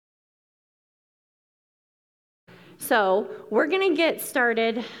So we're going to get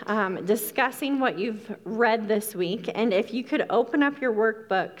started discussing what you've read this week. And if you could open up your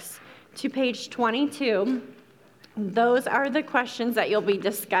workbooks to page 22, those are the questions that you'll be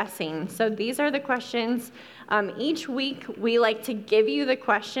discussing. So these are the questions. Each week, we like to give you the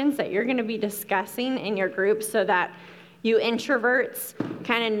questions that you're going to be discussing in your group so that you introverts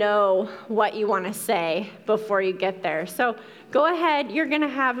kind of know what you want to say before you get there. So go ahead. You're going to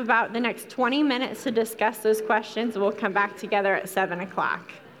have about the next 20 minutes to discuss those questions. We'll come back together at 7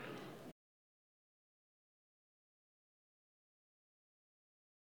 o'clock.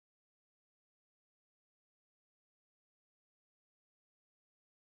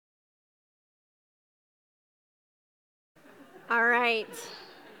 All right.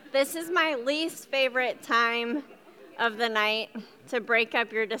 This is my least favorite time of the night to break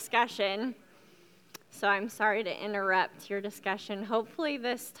up your discussion. So I'm sorry to interrupt your discussion. Hopefully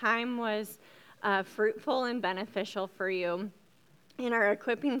this time was fruitful and beneficial for you. In our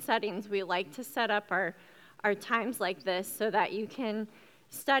equipping settings, we like to set up our times like this so that you can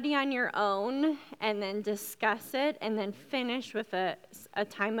study on your own and then discuss it and then finish with a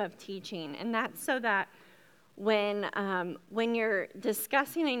time of teaching. And that's so that when you're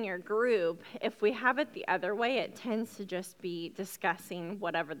discussing in your group, if we have it the other way, it tends to just be discussing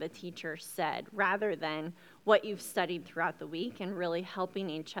whatever the teacher said rather than what you've studied throughout the week and really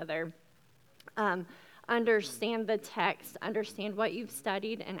helping each other understand the text, understand what you've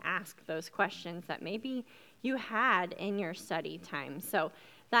studied, and ask those questions that maybe you had in your study time. So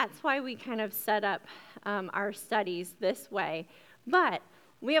that's why we kind of set up our studies this way. But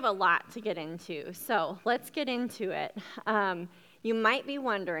we have a lot to get into, so let's get into it. You might be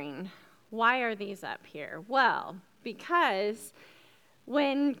wondering, why are these up here? Well, because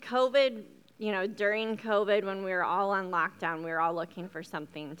when COVID, during COVID, when we were all on lockdown, we were all looking for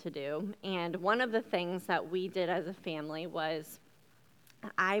something to do. And one of the things that we did as a family was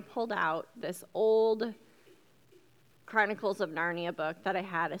I pulled out this old Chronicles of Narnia book that I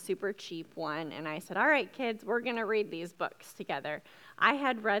had, a super cheap one, and I said, all right, kids, we're going to read these books together. I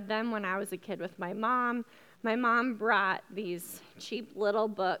had read them when I was a kid with my mom. My mom brought these cheap little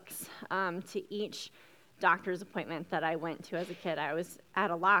books to each doctor's appointment that I went to as a kid. I was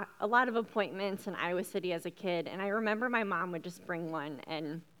at a lot of appointments in Iowa City as a kid, and I remember my mom would just bring one,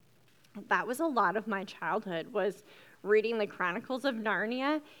 and that was a lot of my childhood, was reading the Chronicles of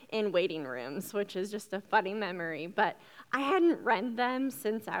Narnia in waiting rooms, which is just a funny memory. But I hadn't read them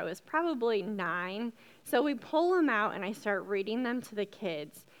since I was probably 9. So we pull them out and I start reading them to the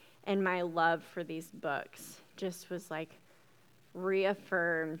kids. And my love for these books just was like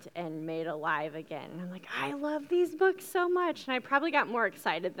reaffirmed and made alive again. And I'm like, I love these books so much. And I probably got more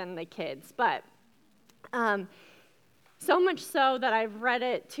excited than the kids. But so much so that I've read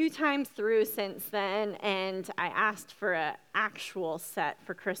it 2 times through since then, and I asked for an actual set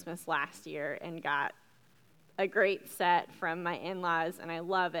for Christmas last year and got a great set from my in-laws, and I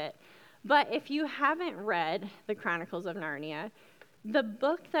love it. But if you haven't read the Chronicles of Narnia, the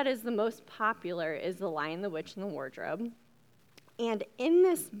book that is the most popular is The Lion, the Witch, and the Wardrobe. And in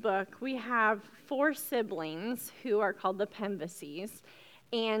this book, we have 4 siblings who are called the Pemvises,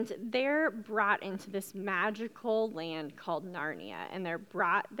 and they're brought into this magical land called Narnia, and they're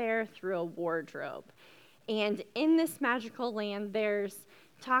brought there through a wardrobe. And in this magical land, there's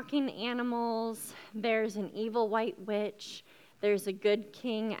talking animals, there's an evil white witch, there's a good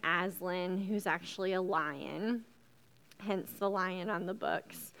King Aslan, who's actually a lion, hence the lion on the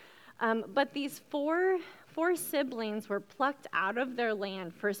books. But these four siblings were plucked out of their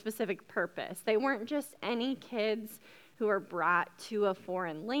land for a specific purpose. They weren't just any kids who were brought to a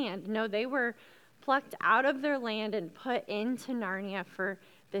foreign land. No, they were plucked out of their land and put into Narnia for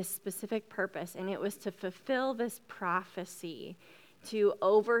this specific purpose, and it was to fulfill this prophecy, to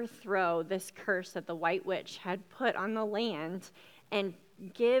overthrow this curse that the White Witch had put on the land and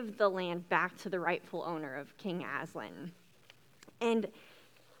give the land back to the rightful owner of King Aslan. And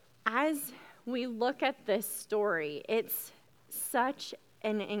as we look at this story, it's such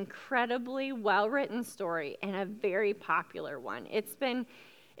an incredibly well-written story and a very popular one. It's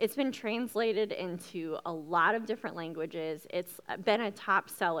been translated into a lot of different languages. It's been a top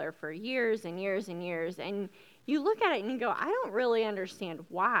seller for years and years and years. And you look at it and you go, I don't really understand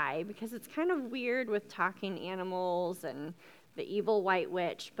why, because it's kind of weird with talking animals and the evil white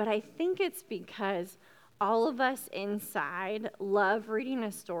witch. But I think it's because all of us inside love reading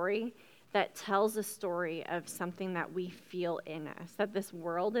a story that tells a story of something that we feel in us, that this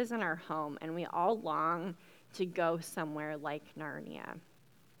world isn't our home, and we all long to go somewhere like Narnia.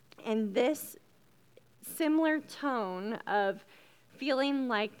 And this similar tone of feeling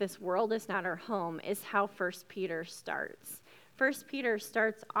like this world is not our home is how 1 Peter starts. 1 Peter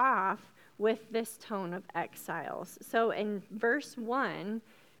starts off with this tone of exiles. So in verse 1,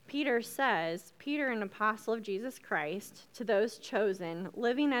 Peter says, Peter, an apostle of Jesus Christ, to those chosen,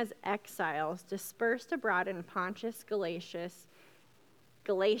 living as exiles, dispersed abroad in Pontus, Galatia,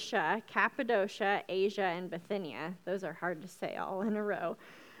 Cappadocia, Asia, and Bithynia. Those are hard to say all in a row.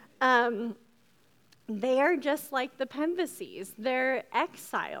 They are just like the Pembeses. They're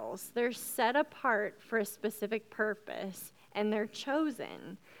exiles. They're set apart for a specific purpose, and they're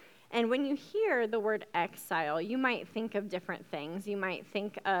chosen. And when you hear the word exile, you might think of different things. You might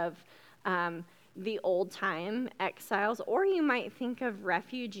think of the old-time exiles, or you might think of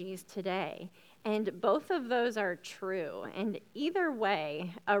refugees today. And both of those are true. And either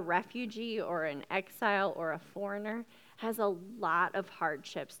way, a refugee or an exile or a foreigner has a lot of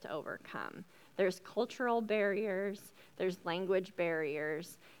hardships to overcome. There's cultural barriers, there's language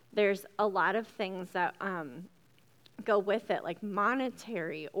barriers, there's a lot of things that go with it, like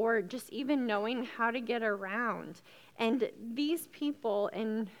monetary or just even knowing how to get around. And these people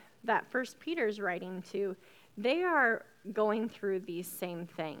in that First Peter's writing to, they are going through these same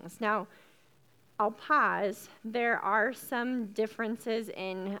things. Now, I'll pause. There are some differences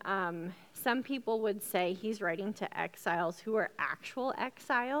in, some people would say he's writing to exiles who are actual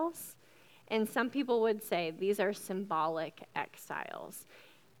exiles, and some people would say these are symbolic exiles.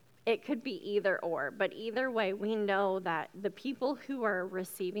 It could be either or, but either way, we know that the people who are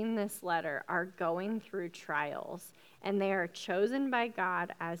receiving this letter are going through trials, and they are chosen by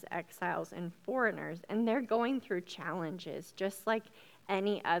God as exiles and foreigners, and they're going through challenges just like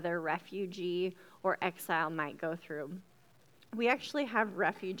any other refugee or exile might go through. We actually have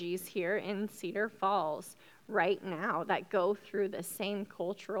refugees here in Cedar Falls right now that go through the same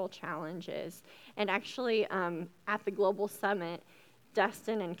cultural challenges. And actually, at the Global Summit,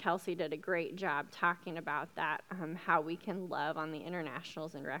 Dustin and Kelsey did a great job talking about that, how we can love on the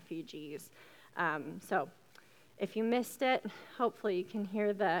internationals and refugees. So if you missed it, hopefully you can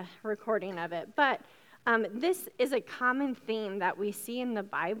hear the recording of it. But this is a common theme that we see in the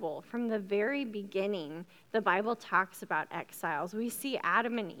Bible. From the very beginning, the Bible talks about exiles. We see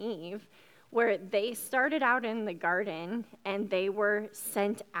Adam and Eve, where they started out in the garden and they were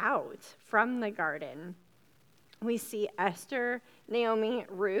sent out from the garden. We see Esther, Naomi,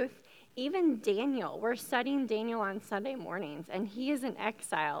 Ruth, even Daniel. We're studying Daniel on Sunday mornings, and he is in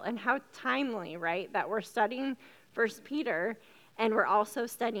exile. And how timely, right, that we're studying 1 Peter, and we're also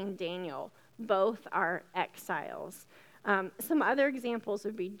studying Daniel. Both are exiles. Some other examples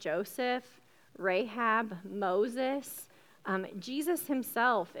would be Joseph, Rahab, Moses, Jesus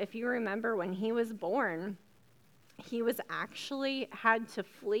himself. If you remember when he was born, he was actually had to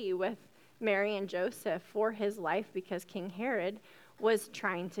flee with Mary and Joseph for his life because King Herod was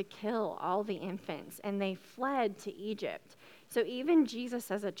trying to kill all the infants, and they fled to Egypt. So even Jesus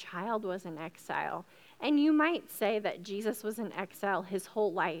as a child was in exile. And you might say that Jesus was in exile his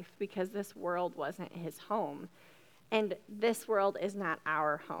whole life because this world wasn't his home. And this world is not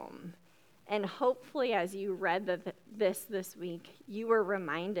our home. And hopefully as you read this week, you were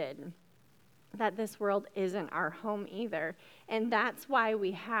reminded that this world isn't our home either. And that's why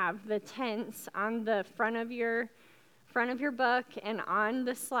we have the tents on the front of your book and on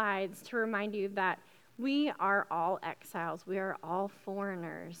the slides to remind you that we are all exiles. We are all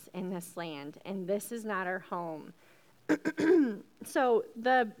foreigners in this land, and this is not our home. So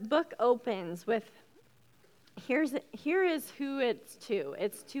the book opens with, here is who it's to.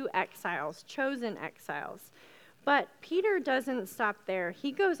 It's to exiles, chosen exiles. But Peter doesn't stop there.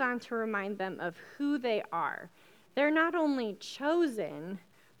 He goes on to remind them of who they are. They're not only chosen,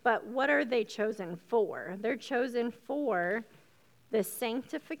 but what are they chosen for? They're chosen for the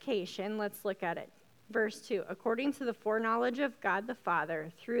sanctification. Let's look at it. Verse 2, according to the foreknowledge of God the Father,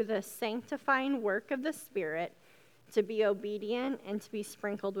 through the sanctifying work of the Spirit, to be obedient and to be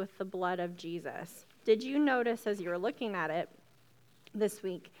sprinkled with the blood of Jesus. Did you notice as you were looking at it this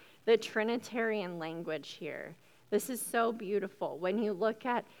week, the Trinitarian language here? This is so beautiful. When you look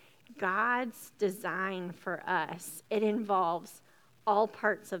at God's design for us, it involves all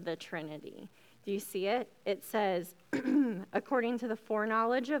parts of the Trinity. Do you see it? It says, according to the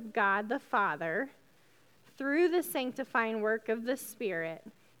foreknowledge of God the Father, through the sanctifying work of the Spirit,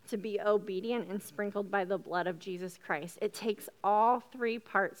 to be obedient and sprinkled by the blood of Jesus Christ. It takes all three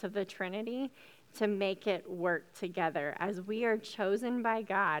parts of the Trinity to make it work together. As we are chosen by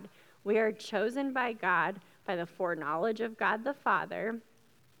God, we are chosen by God by the foreknowledge of God the Father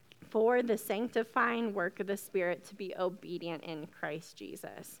for the sanctifying work of the Spirit to be obedient in Christ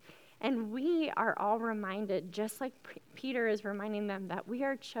Jesus. And we are all reminded, just like Peter is reminding them, that we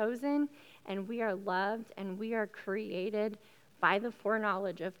are chosen and we are loved and we are created by the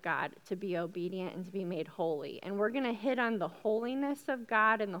foreknowledge of God to be obedient and to be made holy. And we're going to hit on the holiness of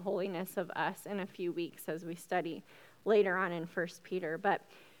God and the holiness of us in a few weeks as we study later on in 1 Peter. But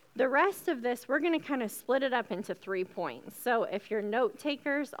the rest of this, we're going to kind of split it up into 3 points. So if you're note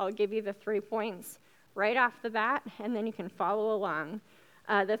takers, I'll give you the 3 points right off the bat, and then you can follow along.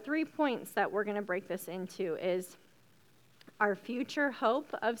 The 3 points that we're going to break this into is our future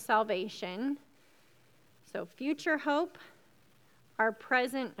hope of salvation. So future hope, our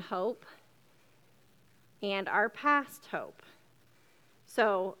present hope, and our past hope.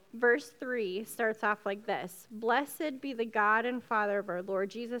 So verse 3 starts off like this: Blessed be the God and Father of our Lord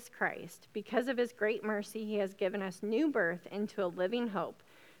Jesus Christ. Because of his great mercy, he has given us new birth into a living hope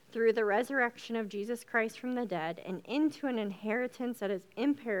through the resurrection of Jesus Christ from the dead, and into an inheritance that is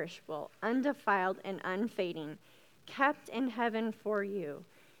imperishable, undefiled, and unfading, kept in heaven for you.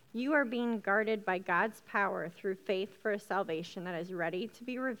 You are being guarded by God's power through faith for a salvation that is ready to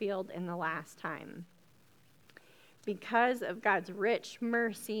be revealed in the last time. Because of God's rich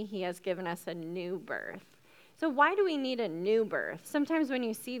mercy, he has given us a new birth. So why do we need a new birth? Sometimes when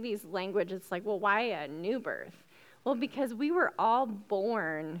you see these language, it's like, well, why a new birth? Well, because we were all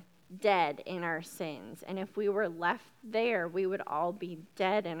born dead in our sins. And if we were left there, we would all be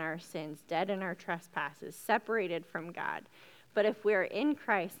dead in our sins, dead in our trespasses, separated from God. But if we are in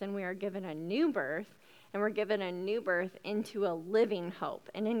Christ, then we are given a new birth, and we're given a new birth into a living hope.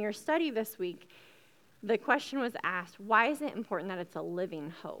 And in your study this week, the question was asked, why is it important that it's a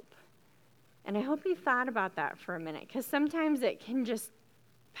living hope? And I hope you thought about that for a minute, because sometimes it can just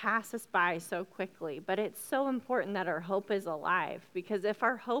pass us by so quickly. But it's so important that our hope is alive, because if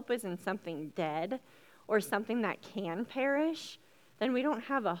our hope is in something dead or something that can perish, then we don't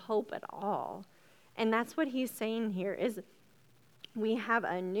have a hope at all. And that's what he's saying here is we have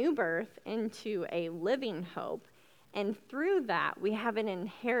a new birth into a living hope, and through that we have an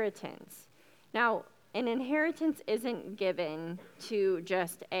inheritance. Now, an inheritance isn't given to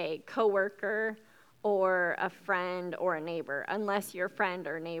just a coworker or a friend or a neighbor, unless your friend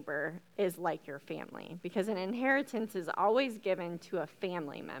or neighbor is like your family, because an inheritance is always given to a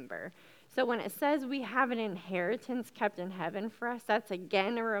family member. So when it says we have an inheritance kept in heaven for us, that's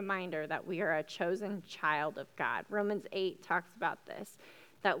again a reminder that we are a chosen child of God. Romans 8 talks about this,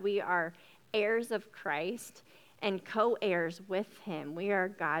 that we are heirs of Christ and co-heirs with him. We are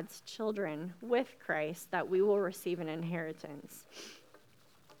God's children with Christ, that we will receive an inheritance.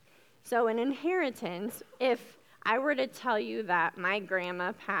 So an inheritance, if I were to tell you that my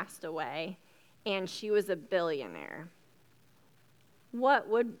grandma passed away and she was a billionaire, what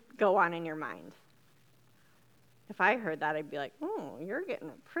would go on in your mind? If I heard that, I'd be like, oh, you're getting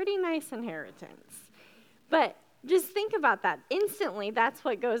a pretty nice inheritance. But just think about that. Instantly, that's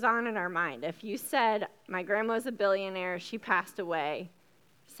what goes on in our mind. If you said, my grandma was a billionaire, she passed away,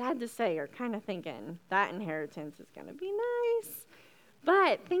 sad to say, you're kind of thinking, that inheritance is going to be nice.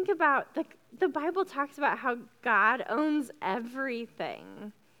 But think about, the Bible talks about how God owns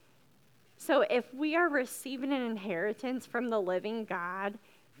everything. So if we are receiving an inheritance from the living God,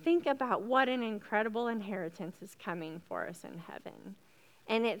 think about what an incredible inheritance is coming for us in heaven.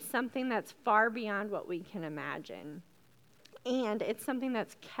 And it's something that's far beyond what we can imagine. And it's something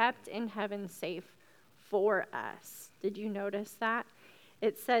that's kept in heaven safe for us. Did you notice that?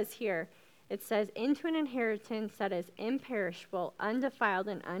 It says here, into an inheritance that is imperishable, undefiled,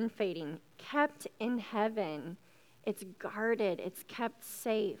 and unfading, kept in heaven. It's guarded, it's kept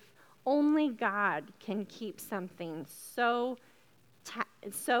safe. Only God can keep something so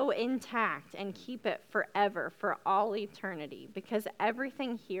intact and keep it forever, for all eternity, because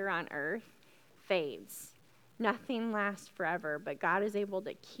everything here on earth fades. Nothing lasts forever, but God is able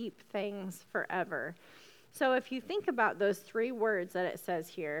to keep things forever. So if you think about those 3 words that it says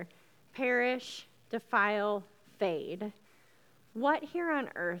here, perish, defile, fade, what here on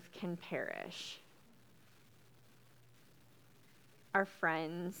earth can perish? Our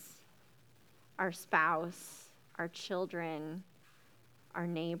friends, our spouse, our children, our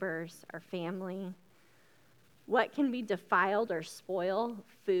neighbors, our family. What can be defiled or spoil?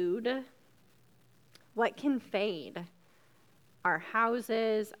 Food. What can fade? Our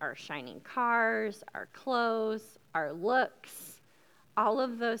houses, our shining cars, our clothes, our looks. All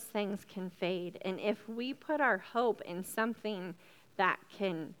of those things can fade. And if we put our hope in something that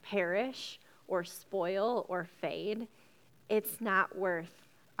can perish or spoil or fade, it's not worth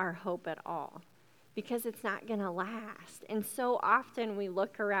our hope at all, because it's not going to last. And so often we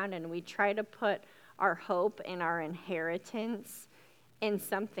look around and we try to put our hope in our inheritance in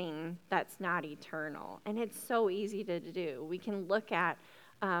something that's not eternal. And it's so easy to do. We can look at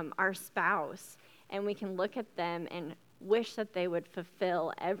our spouse, and we can look at them and wish that they would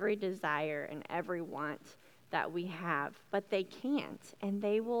fulfill every desire and every want that we have, but they can't, and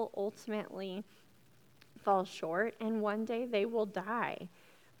they will ultimately fall short, and one day they will die.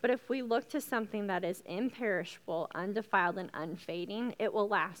 But if we look to something that is imperishable, undefiled, and unfading, it will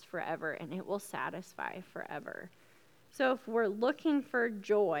last forever, and it will satisfy forever. So if we're looking for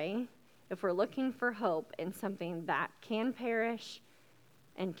joy, if we're looking for hope in something that can perish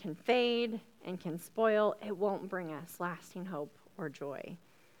and can fade and can spoil, it won't bring us lasting hope or joy.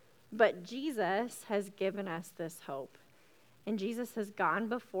 But Jesus has given us this hope. And Jesus has gone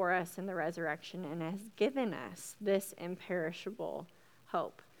before us in the resurrection and has given us this imperishable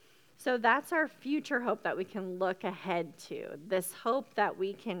hope. So that's our future hope that we can look ahead to. This hope that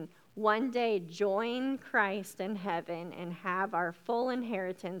we can one day join Christ in heaven and have our full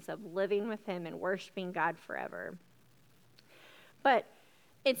inheritance of living with him and worshiping God forever. But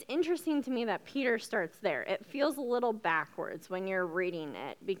it's interesting to me that Peter starts there. It feels a little backwards when you're reading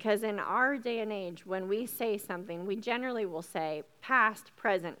it, because in our day and age, when we say something, we generally will say past,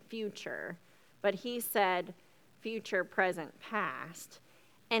 present, future. But he said future, present, past.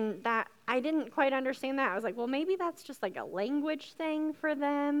 And that, I didn't quite understand that. I was like, well, maybe that's just like a language thing for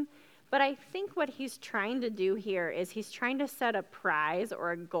them. But I think what he's trying to do here is he's trying to set a prize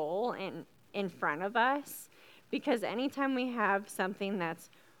or a goal in front of us. Because anytime we have something that's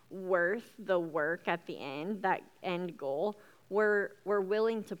worth the work at the end, that end goal, we're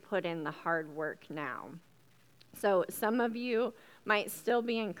willing to put in the hard work now. So some of you might still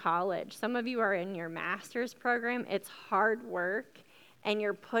be in college. Some of you are in your master's program. It's hard work, and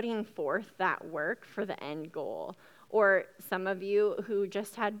you're putting forth that work for the end goal. Or some of you who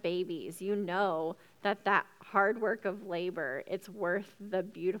just had babies, you know that hard work of labor, it's worth the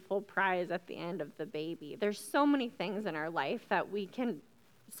beautiful prize at the end of the baby. There's so many things in our life that we can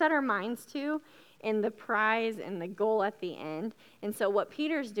set our minds to in the prize and the goal at the end. And so what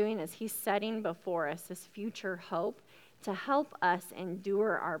Peter's doing is he's setting before us this future hope to help us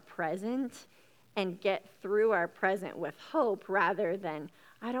endure our present and get through our present with hope rather than,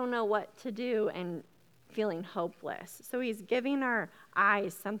 I don't know what to do, and feeling hopeless. So he's giving our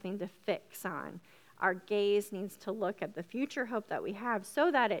eyes something to fix on. Our gaze needs to look at the future hope that we have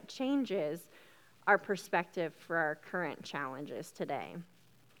so that it changes our perspective for our current challenges today.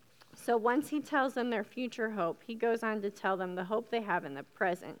 So once he tells them their future hope, he goes on to tell them the hope they have in the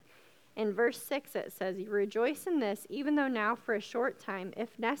present. In verse 6 it says, "You rejoice in this, even though now for a short time,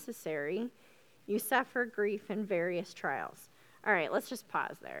 if necessary, you suffer grief in various trials." All right, let's just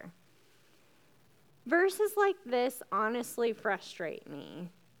pause there. Verses like this honestly frustrate me,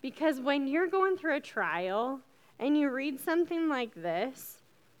 because when you're going through a trial and you read something like this,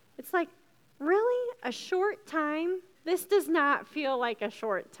 it's like, really? A short time? This does not feel like a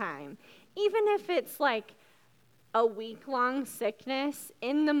short time. Even if it's like a week-long sickness,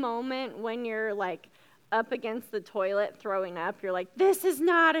 in the moment when you're like up against the toilet throwing up, you're like, this is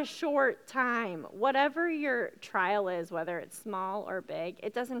not a short time. Whatever your trial is, whether it's small or big,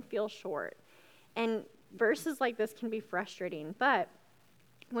 it doesn't feel short. And verses like this can be frustrating, but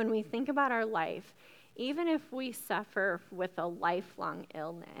when we think about our life, even if we suffer with a lifelong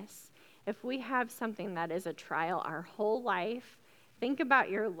illness, if we have something that is a trial our whole life, think about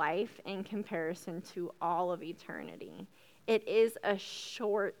your life in comparison to all of eternity. It is a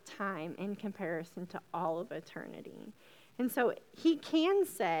short time in comparison to all of eternity. And so he can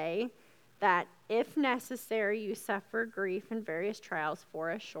say that if necessary, you suffer grief in various trials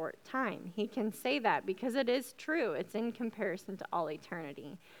for a short time. He can say that because it is true. It's in comparison to all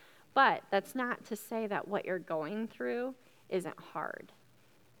eternity. But that's not to say that what you're going through isn't hard.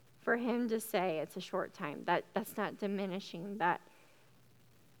 For him to say it's a short time, that's not diminishing that.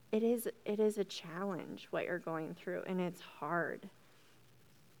 It is a challenge what you're going through, and it's hard.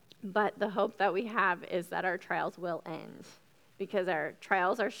 But the hope that we have is that our trials will end, because our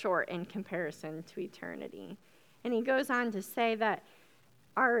trials are short in comparison to eternity. And he goes on to say that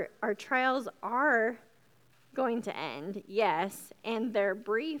our trials are going to end, yes, and they're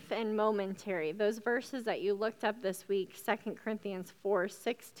brief and momentary. Those verses that you looked up this week, 2 Corinthians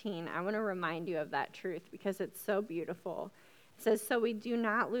 4:16, I want to remind you of that truth because it's so beautiful. It says, "So we do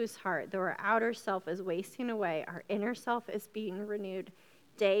not lose heart. Though our outer self is wasting away, our inner self is being renewed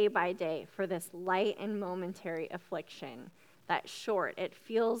day by day for this light and momentary affliction." That's short. It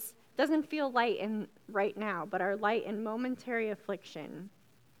doesn't feel light right now, but our light and momentary affliction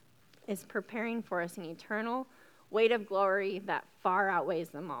is preparing for us an eternal weight of glory that far outweighs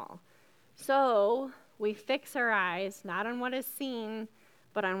them all. So we fix our eyes not on what is seen,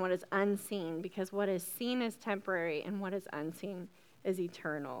 but on what is unseen, because what is seen is temporary and what is unseen is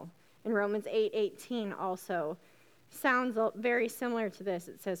eternal. In Romans 8:18 also sounds very similar to this.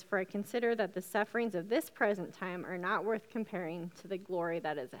 It says, "For I consider that the sufferings of this present time are not worth comparing to the glory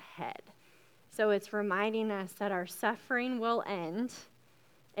that is ahead." So it's reminding us that our suffering will end,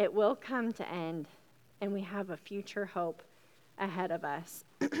 it will come to end, and we have a future hope ahead of us.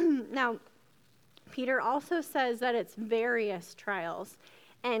 Now, Peter also says that it's various trials.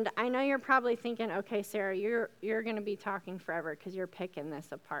 And I know you're probably thinking, okay, Sarah, you're going to be talking forever because you're picking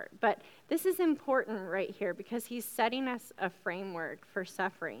this apart. But this is important right here because he's setting us a framework for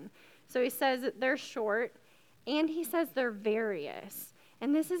suffering. So he says that they're short, and he says they're various.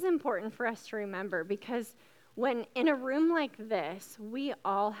 And this is important for us to remember because when in a room like this, we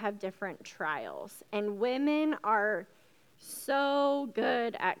all have different trials. And women are so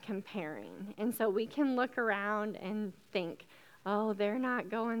good at comparing. And so we can look around and think, oh, they're not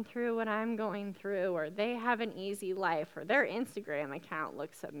going through what I'm going through, or they have an easy life, or their Instagram account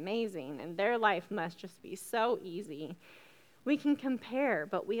looks amazing, and their life must just be so easy. We can compare,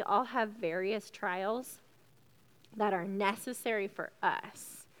 but we all have various trials that are necessary for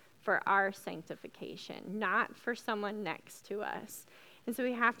us, for our sanctification, not for someone next to us. And so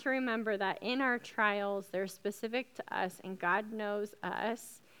we have to remember that in our trials, they're specific to us, and God knows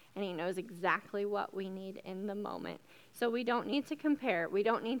us, and he knows exactly what we need in the moment. So we don't need to compare. We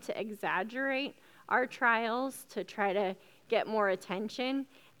don't need to exaggerate our trials to try to get more attention.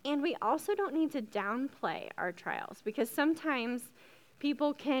 And we also don't need to downplay our trials because sometimes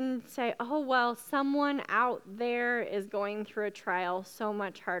people can say, oh, well, someone out there is going through a trial so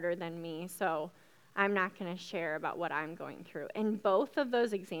much harder than me, so I'm not going to share about what I'm going through. And both of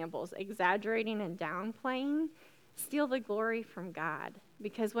those examples, exaggerating and downplaying, steal the glory from God.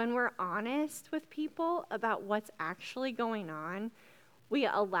 Because when we're honest with people about what's actually going on, we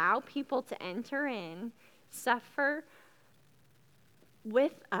allow people to enter in, suffer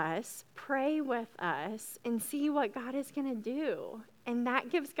with us, pray with us, and see what God is going to do. And that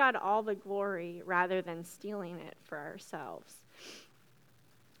gives God all the glory rather than stealing it for ourselves.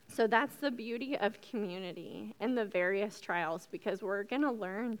 So that's the beauty of community and the various trials, because we're going to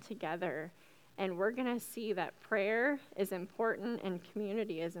learn together. And we're going to see that prayer is important and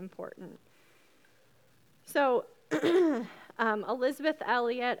community is important. So Elizabeth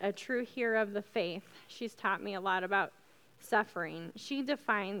Elliot, a true hero of the faith, she's taught me a lot about suffering. She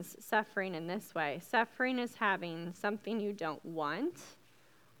defines suffering in this way. Suffering is having something you don't want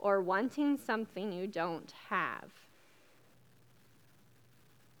or wanting something you don't have.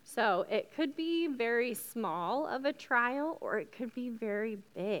 So it could be very small of a trial, or it could be very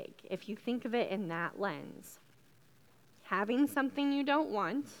big if you think of it in that lens. Having something you don't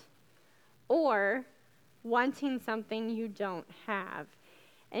want, or wanting something you don't have.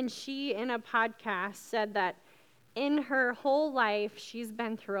 And she, in a podcast, said that in her whole life, she's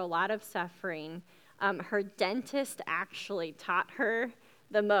been through a lot of suffering. Her dentist actually taught her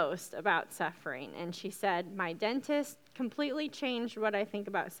the most about suffering. And she said, my dentist completely changed what I think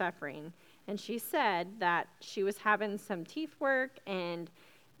about suffering. And she said that she was having some teeth work and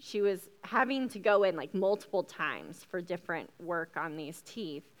she was having to go in like multiple times for different work on these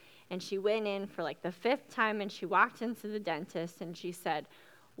teeth. And she went in for like the 5th time and she walked into the dentist and she said,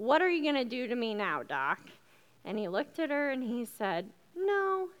 "What are you going to do to me now, doc?" And he looked at her and he said,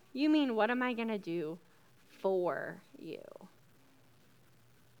 "No, you mean what am I going to do for you?"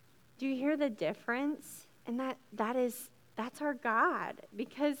 Do you hear the difference? And that's our God,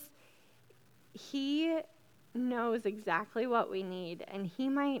 because he knows exactly what we need, and he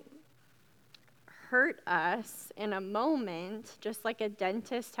might hurt us in a moment, just like a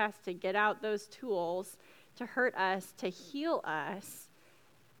dentist has to get out those tools to hurt us, to heal us,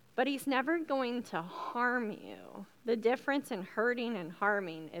 but he's never going to harm you. The difference in hurting and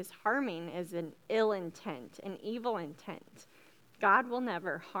harming is an ill intent, an evil intent. God will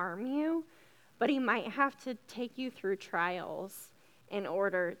never harm you, but he might have to take you through trials in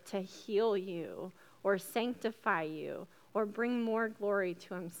order to heal you or sanctify you or bring more glory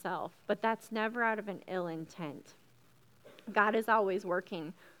to himself. But that's never out of an ill intent. God is always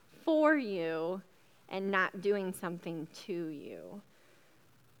working for you and not doing something to you.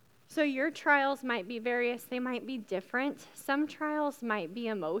 So your trials might be various. They might be different. Some trials might be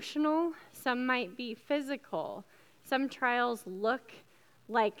emotional. Some might be physical. Some trials look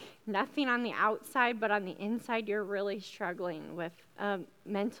like nothing on the outside, but on the inside you're really struggling with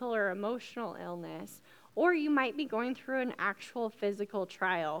mental or emotional illness. Or you might be going through an actual physical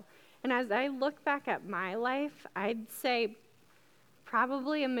trial. And as I look back at my life, I'd say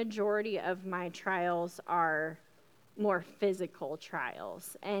probably a majority of my trials are more physical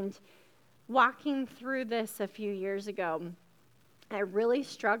trials. And walking through this a few years ago, I really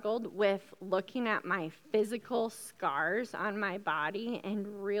struggled with looking at my physical scars on my body and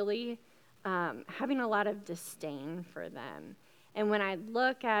really having a lot of disdain for them. And when I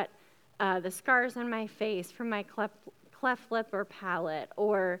look at the scars on my face from my cleft lip or palate,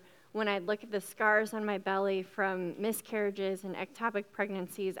 or when I'd look at the scars on my belly from miscarriages and ectopic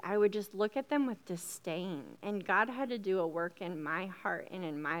pregnancies, I would just look at them with disdain. And God had to do a work in my heart and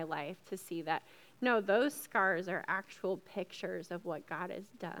in my life to see that, no, those scars are actual pictures of what God has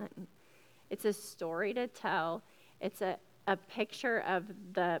done. It's a story to tell. It's a picture of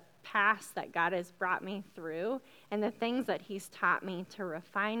the past that God has brought me through and the things that he's taught me to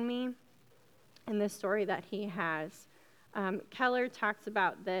refine me and the story that he has. Keller talks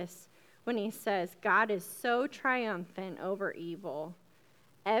about this when he says, God is so triumphant over evil.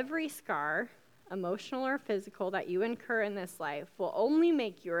 Every scar, emotional or physical, that you incur in this life will only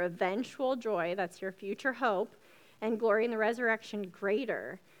make your eventual joy, that's your future hope, and glory in the resurrection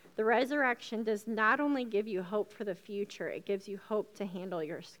greater. The resurrection does not only give you hope for the future, it gives you hope to handle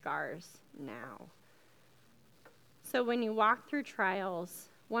your scars now. So when you walk through trials,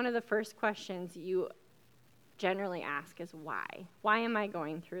 one of the first questions you generally ask is why? Why am I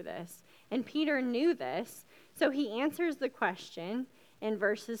going through this? And Peter knew this, so he answers the question in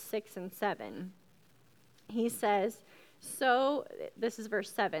verses 6 and 7. He says, this is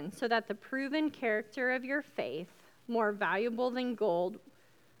verse 7, so that the proven character of your faith, more valuable than gold,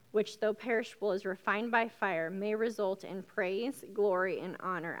 which though perishable is refined by fire, may result in praise, glory, and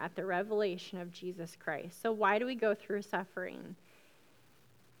honor at the revelation of Jesus Christ. So why do we go through suffering?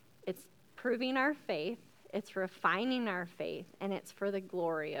 It's proving our faith, it's refining our faith, and it's for the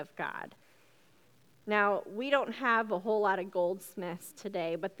glory of God. Now, we don't have a whole lot of goldsmiths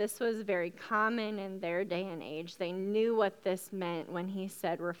today, but this was very common in their day and age. They knew what this meant when he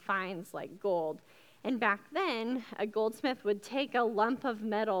said refines like gold. And back then, a goldsmith would take a lump of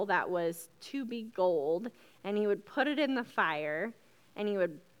metal that was to be gold, and he would put it in the fire, and he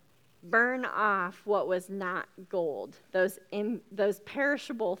would burn off what was not gold, those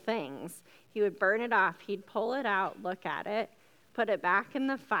perishable things. He would burn it off. He'd pull it out, look at it, put it back in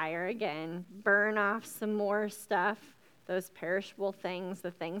the fire again, burn off some more stuff, those perishable things,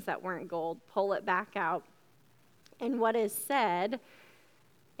 the things that weren't gold, pull it back out. And what is said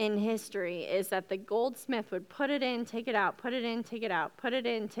in history is that the goldsmith would put it in, take it out, put it in, take it out, put it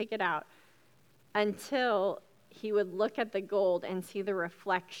in, take it out, until he would look at the gold and see the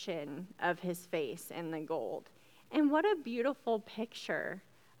reflection of his face in the gold. And what a beautiful picture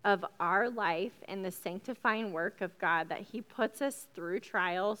of our life and the sanctifying work of God, that he puts us through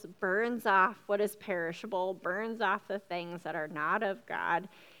trials, burns off what is perishable, burns off the things that are not of God,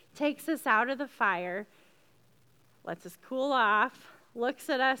 takes us out of the fire, lets us cool off, looks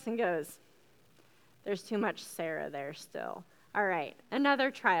at us and goes, there's too much Sarah there still. All right, another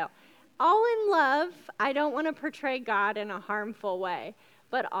trial. All in love. I don't want to portray God in a harmful way,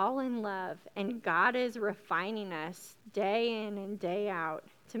 but all in love. And God is refining us day in and day out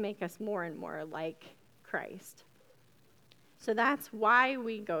to make us more and more like Christ. So that's why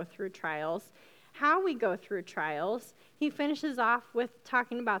we go through trials. How we go through trials, he finishes off with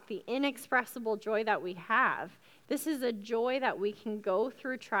talking about the inexpressible joy that we have. This is a joy that we can go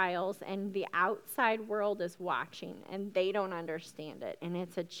through trials and the outside world is watching and they don't understand it. And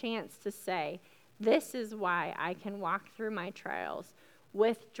it's a chance to say, this is why I can walk through my trials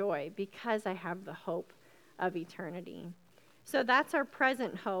with joy, because I have the hope of eternity. So that's our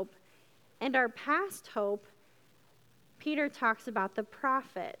present hope. And our past hope, Peter talks about the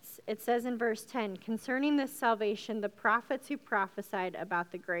prophets. It says in verse 10, concerning this salvation, the prophets who prophesied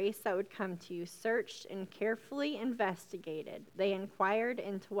about the grace that would come to you searched and carefully investigated. They inquired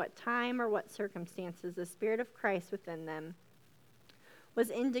into what time or what circumstances the Spirit of Christ within them was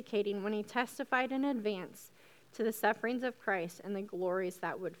indicating when he testified in advance to the sufferings of Christ and the glories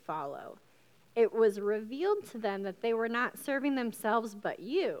that would follow. It was revealed to them that they were not serving themselves but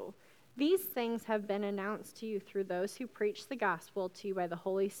you. These things have been announced to you through those who preach the gospel to you by the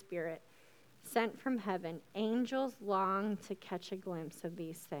Holy Spirit, sent from heaven. Angels long to catch a glimpse of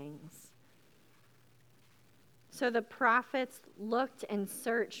these things. So the prophets looked and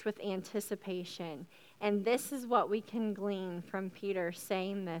searched with anticipation. And this is what we can glean from Peter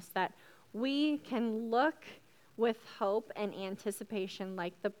saying this, that we can look with hope and anticipation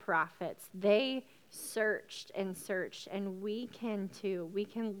like the prophets. They searched, and we can too. We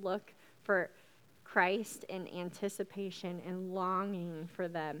can look for Christ in anticipation and longing for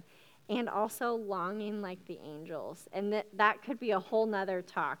them. and also longing like the angels. And that could be a whole nother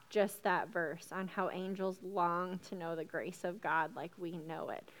talk, just that verse on how angels long to know the grace of God like we know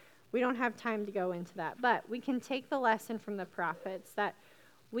it. We don't have time to go into that, but we can take the lesson from the prophets that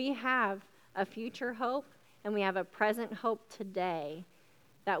we have a future hope and we have a present hope today,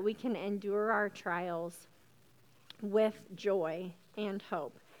 that we can endure our trials with joy and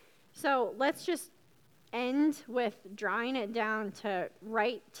hope. So let's just end with drawing it down to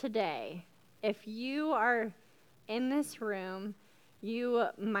right today. If you are in this room, you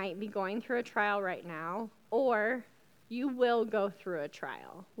might be going through a trial right now, or you will go through a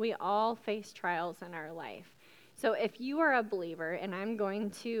trial. We all face trials in our life. So if you are a believer, and I'm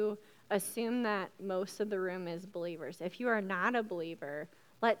going to assume that most of the room is believers. If you are not a believer,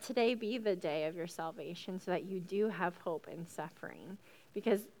 let today be the day of your salvation so that you do have hope in suffering.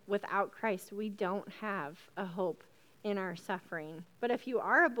 Because without Christ, we don't have a hope in our suffering. But if you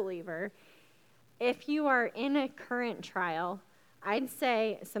are a believer, if you are in a current trial, I'd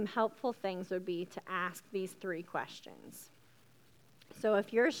say some helpful things would be to ask these 3 questions. So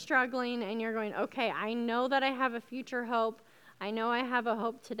if you're struggling and you're going, okay, I know that I have a future hope, I know I have a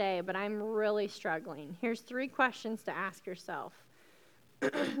hope today, but I'm really struggling. Here's 3 questions to ask yourself.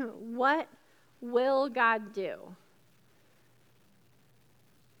 What will God do?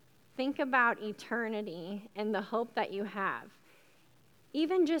 Think about eternity and the hope that you have.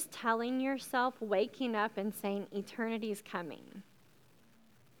 Even just telling yourself, waking up and saying, eternity's coming.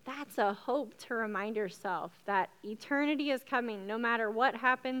 That's a hope to remind yourself that eternity is coming. No matter what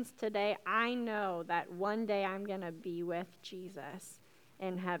happens today, I know that one day I'm going to be with Jesus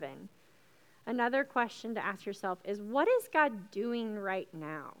in heaven. Another question to ask yourself is, what is God doing right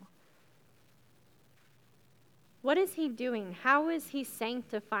now? What is he doing? How is he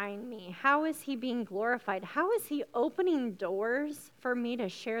sanctifying me? How is he being glorified? How is he opening doors for me to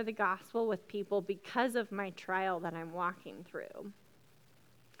share the gospel with people because of my trial that I'm walking through?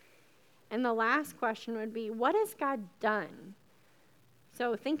 And the last question would be, what has God done?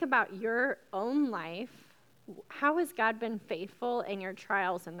 So think about your own life. How has God been faithful in your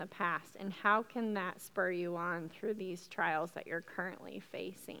trials in the past? And how can that spur you on through these trials that you're currently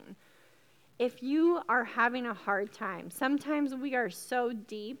facing? If you are having a hard time, sometimes we are so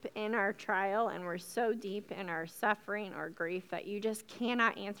deep in our trial and we're so deep in our suffering or grief that you just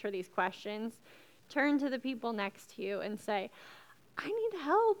cannot answer these questions. Turn to the people next to you and say, I need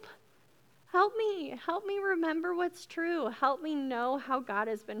help. Help me remember what's true. Help me know how God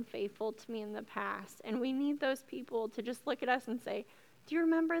has been faithful to me in the past. And we need those people to just look at us and say, do you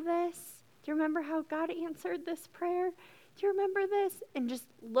remember this? Do you remember how God answered this prayer? Do you remember this? And just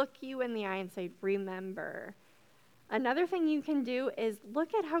look you in the eye and say, remember. Another thing you can do is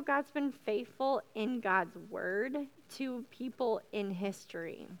look at how God's been faithful in God's word to people in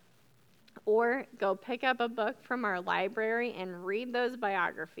history. Or go pick up a book from our library and read those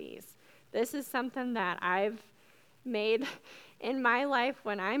biographies. This is something that I've made in my life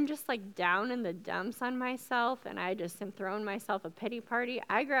when I'm just like down in the dumps on myself and I just am throwing myself a pity party.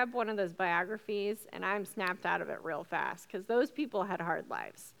 I grab one of those biographies and I'm snapped out of it real fast because those people had hard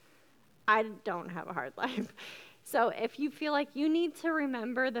lives. I don't have a hard life. So if you feel like you need to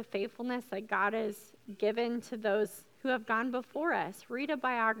remember the faithfulness that God has given to those who have gone before us, read a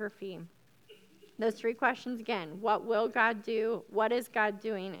biography. Those 3 questions again: what will God do? What is God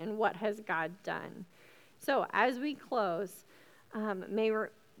doing? And what has God done? So as we close, may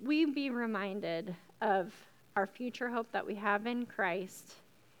we be reminded of our future hope that we have in Christ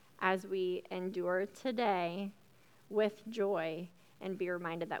as we endure today with joy, and be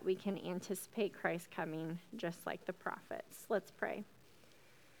reminded that we can anticipate Christ coming just like the prophets. Let's pray.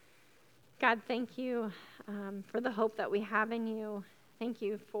 God, thank you for the hope that we have in you. Thank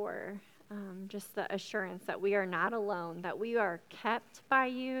you for just the assurance that we are not alone, that we are kept by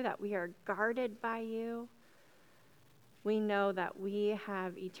you, that we are guarded by you. We know that we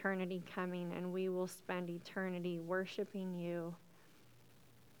have eternity coming, and we will spend eternity worshiping you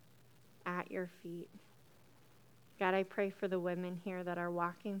at your feet. God, I pray for the women here that are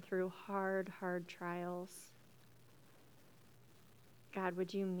walking through hard trials. God,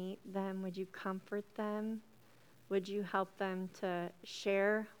 would you meet them? Would you comfort them? Would you help them to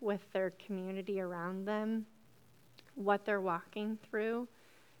share with their community around them what they're walking through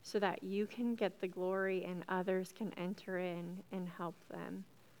so that you can get the glory and others can enter in and help them?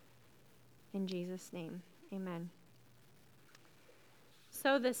 In Jesus' name, amen.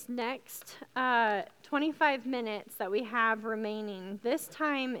 So this next 25 minutes that we have remaining, this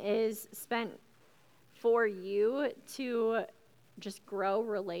time is spent for you to just grow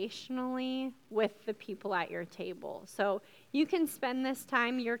relationally with the people at your table. So you can spend this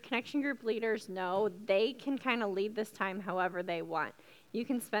time, your connection group leaders know they can kind of lead this time however they want. You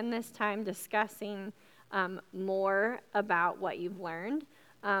can spend this time discussing more about what you've learned.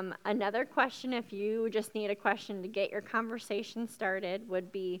 Another question, if you just need a question to get your conversation started,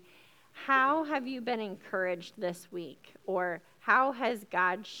 would be, how have you been encouraged this week? Or how has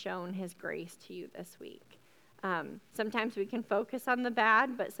God shown his grace to you this week? Sometimes we can focus on the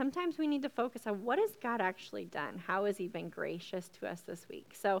bad, but sometimes we need to focus on what has God actually done? How has he been gracious to us this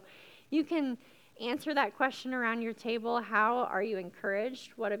week? So you can answer that question around your table. How are you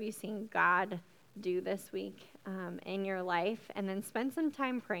encouraged? What have you seen God do this week in your life? And then spend some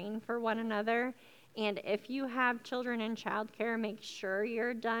time praying for one another. And if you have children in childcare, make sure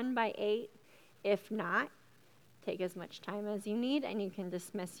you're done by 8. If not, take as much time as you need, and you can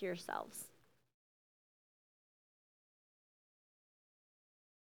dismiss yourselves.